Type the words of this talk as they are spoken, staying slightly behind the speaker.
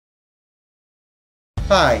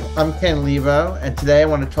Hi, I'm Ken Levo, and today I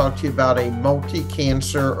want to talk to you about a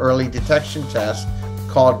multi-cancer early detection test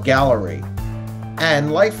called Galleri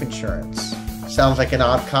and life insurance. Sounds like an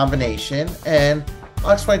odd combination, and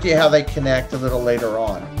I'll explain to you how they connect a little later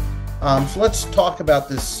on. So let's talk about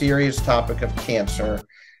this serious topic of cancer.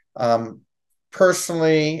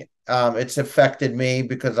 Personally, it's affected me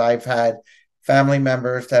because I've had family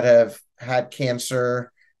members that have had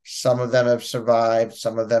cancer. Some of them have survived,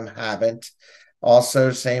 some of them haven't.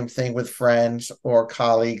 Also, same thing with friends or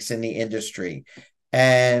colleagues in the industry,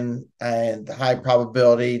 and high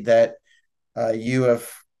probability that you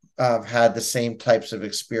have had the same types of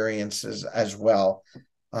experiences as well.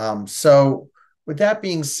 So, with that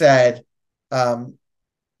being said, um,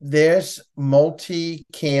 this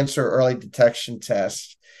multi-cancer early detection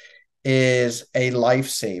test is a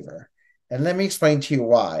lifesaver, and let me explain to you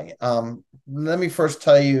why. Let me first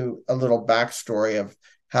tell you a little backstory of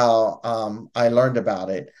how I learned about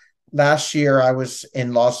it. Last year, I was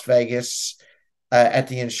in Las Vegas at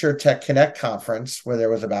the InsurTech Connect conference, where there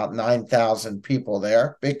was about 9,000 people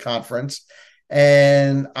there, big conference.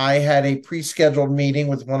 And I had a pre-scheduled meeting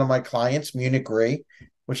with one of my clients, Munich Re,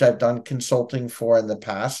 which I've done consulting for in the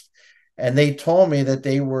past. And they told me that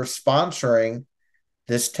they were sponsoring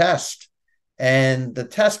this test. And the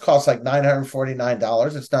test costs like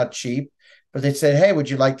 $949. It's not cheap. But they said, hey, would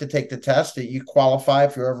you like to take the test? That you qualify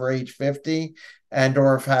if you're over age 50 and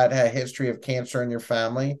or have had a history of cancer in your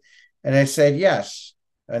family? And I said, yes.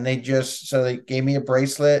 And so they gave me a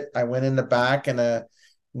bracelet. I went in the back and a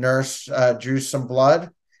nurse drew some blood,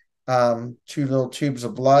 two little tubes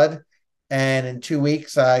of blood. And in 2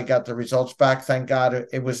 weeks, I got the results back. Thank God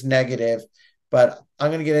it was negative. But I'm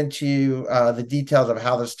going to get into the details of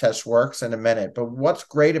how this test works in a minute. But what's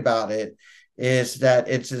great about it is that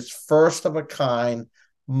it's its first of a kind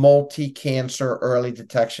multi-cancer early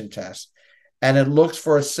detection test. And it looks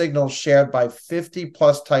for a signal shared by 50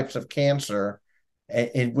 plus types of cancer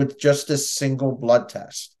with just a single blood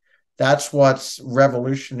test. That's what's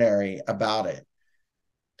revolutionary about it.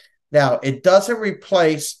 Now, it doesn't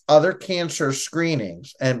replace other cancer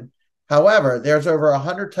screenings. And however, there's over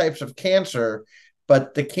 100 types of cancer,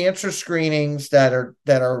 but the cancer screenings that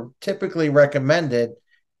are typically recommended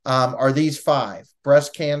are these five: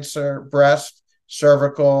 breast cancer, breast,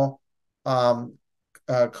 cervical,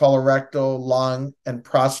 colorectal, lung, and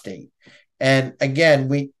prostate. And again,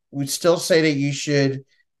 we still say that you should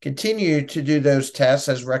continue to do those tests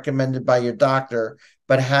as recommended by your doctor,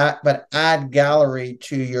 but add Galleri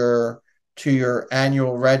to your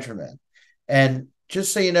annual regimen. And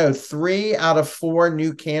just so you know, 3 out of 4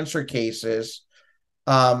 new cancer cases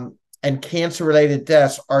and cancer-related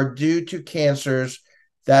deaths are due to cancers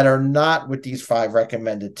that are not with these 5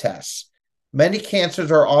 recommended tests. Many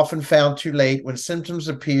cancers are often found too late when symptoms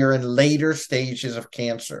appear in later stages of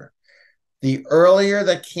cancer. The earlier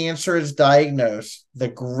that cancer is diagnosed, the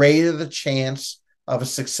greater the chance of a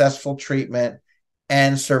successful treatment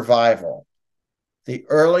and survival. The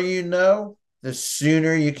earlier you know, the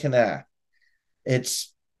sooner you can act.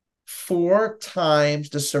 It's 4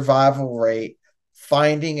 times the survival rate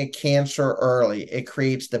finding a cancer early. It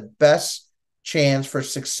creates the best chance for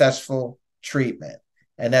successful treatment.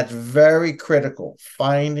 And that's very critical,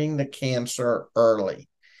 finding the cancer early.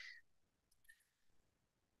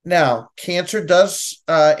 Now, cancer does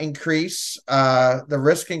increase. The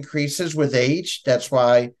risk increases with age. That's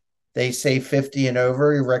why they say 50 and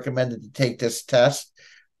over, you're recommended to take this test.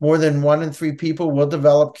 More than 1 in 3 people will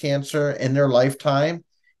develop cancer in their lifetime.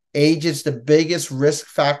 Age is the biggest risk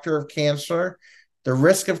factor of cancer. The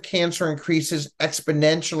risk of cancer increases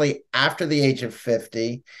exponentially after the age of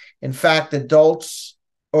 50. In fact, adults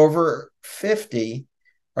over 50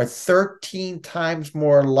 are 13 times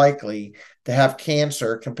more likely to have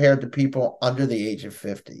cancer compared to people under the age of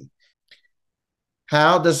 50.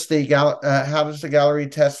 How does the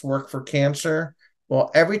Galleri test work for cancer?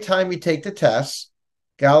 Well, every time you take the test,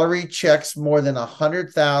 Galleri checks more than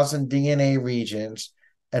 100,000 DNA regions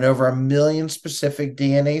and over 1 million specific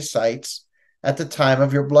DNA sites at the time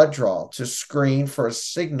of your blood draw to screen for a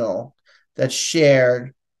signal that's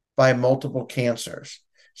shared by multiple cancers.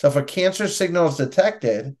 So if a cancer signal is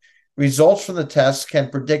detected, results from the test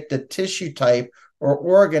can predict the tissue type or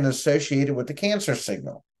organ associated with the cancer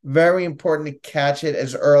signal. Very important to catch it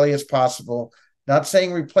as early as possible. Not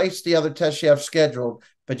saying replace the other tests you have scheduled,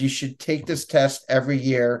 but you should take this test every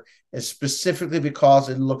year, specifically because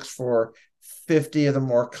it looks for 50 of the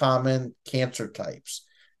more common cancer types.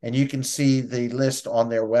 And you can see the list on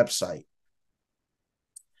their website.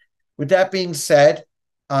 With that being said,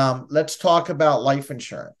 let's talk about life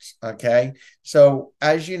insurance. Okay. So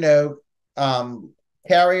as you know,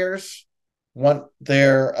 carriers want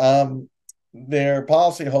their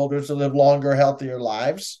policyholders to live longer, healthier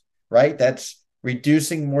lives, right? That's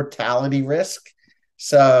reducing mortality risk.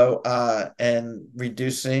 So and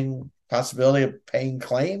reducing possibility of paying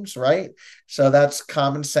claims, right? So that's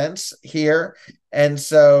common sense here. And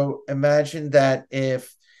so imagine that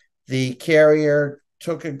if the carrier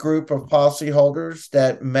took a group of policyholders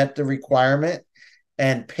that met the requirement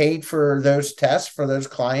and paid for those tests for those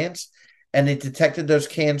clients, and they detected those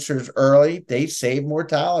cancers early, they saved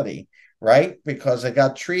mortality, right? Because it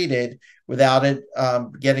got treated without it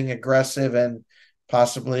getting aggressive and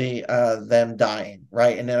possibly them dying,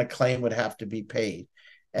 right? And then a claim would have to be paid.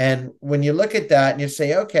 And when you look at that and you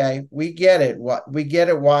say, okay, we get it. What we get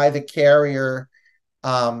it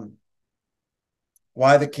um,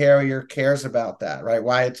 why the carrier cares about that, right?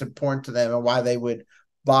 Why it's important to them and why they would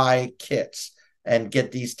buy kits and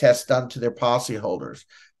get these tests done to their policyholders.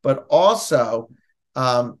 But also,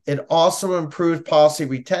 it also improves policy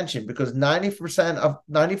retention because 94%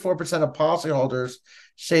 of policyholders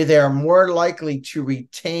say they are more likely to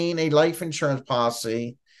retain a life insurance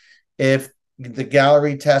policy if the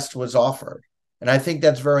Galleri test was offered. And I think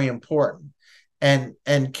that's very important. And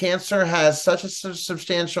cancer has such a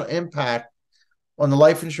substantial impact on the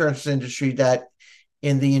life insurance industry that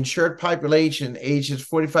in the insured population, ages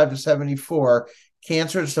 45 to 74,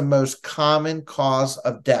 cancer is the most common cause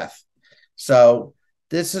of death. So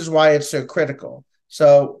this is why it's so critical.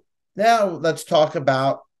 So now let's talk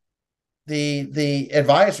about the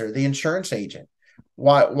advisor, the insurance agent.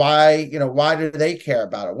 Why do they care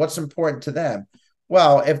about it? What's important to them?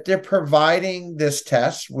 Well, if they're providing this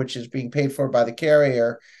test, which is being paid for by the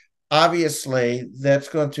carrier, obviously that's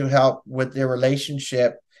going to help with their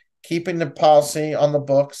relationship, keeping the policy on the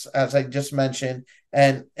books, as I just mentioned,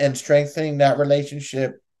 and strengthening that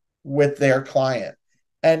relationship with their client.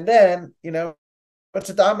 And then, it's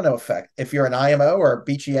a domino effect. If you're an IMO or a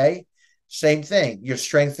BGA, same thing. You're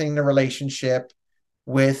strengthening the relationship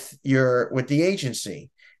with the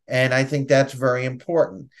agency. And I think that's very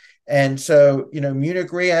important. And so,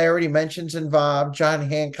 Munich Re, I already mentioned, is involved. John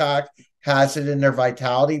Hancock has it in their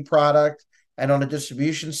Vitality product. And on the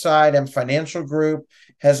distribution side, M Financial Group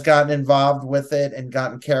has gotten involved with it and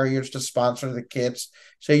gotten carriers to sponsor the kits.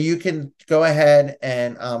 So you can go ahead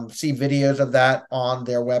and see videos of that on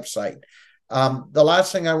their website. The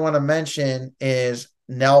last thing I want to mention is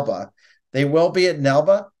NELBA. They will be at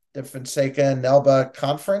NELBA, the Fonseca NELBA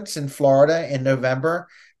conference in Florida in November.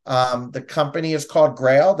 The company is called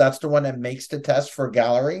Grail. That's the one that makes the test for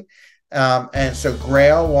Galleri. And so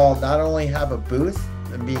Grail will not only have a booth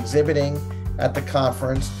and be exhibiting at the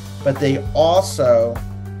conference, but they also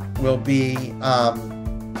will be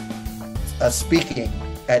speaking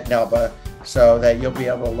at NELBA so that you'll be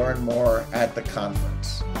able to learn more at the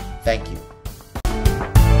conference. Thank you.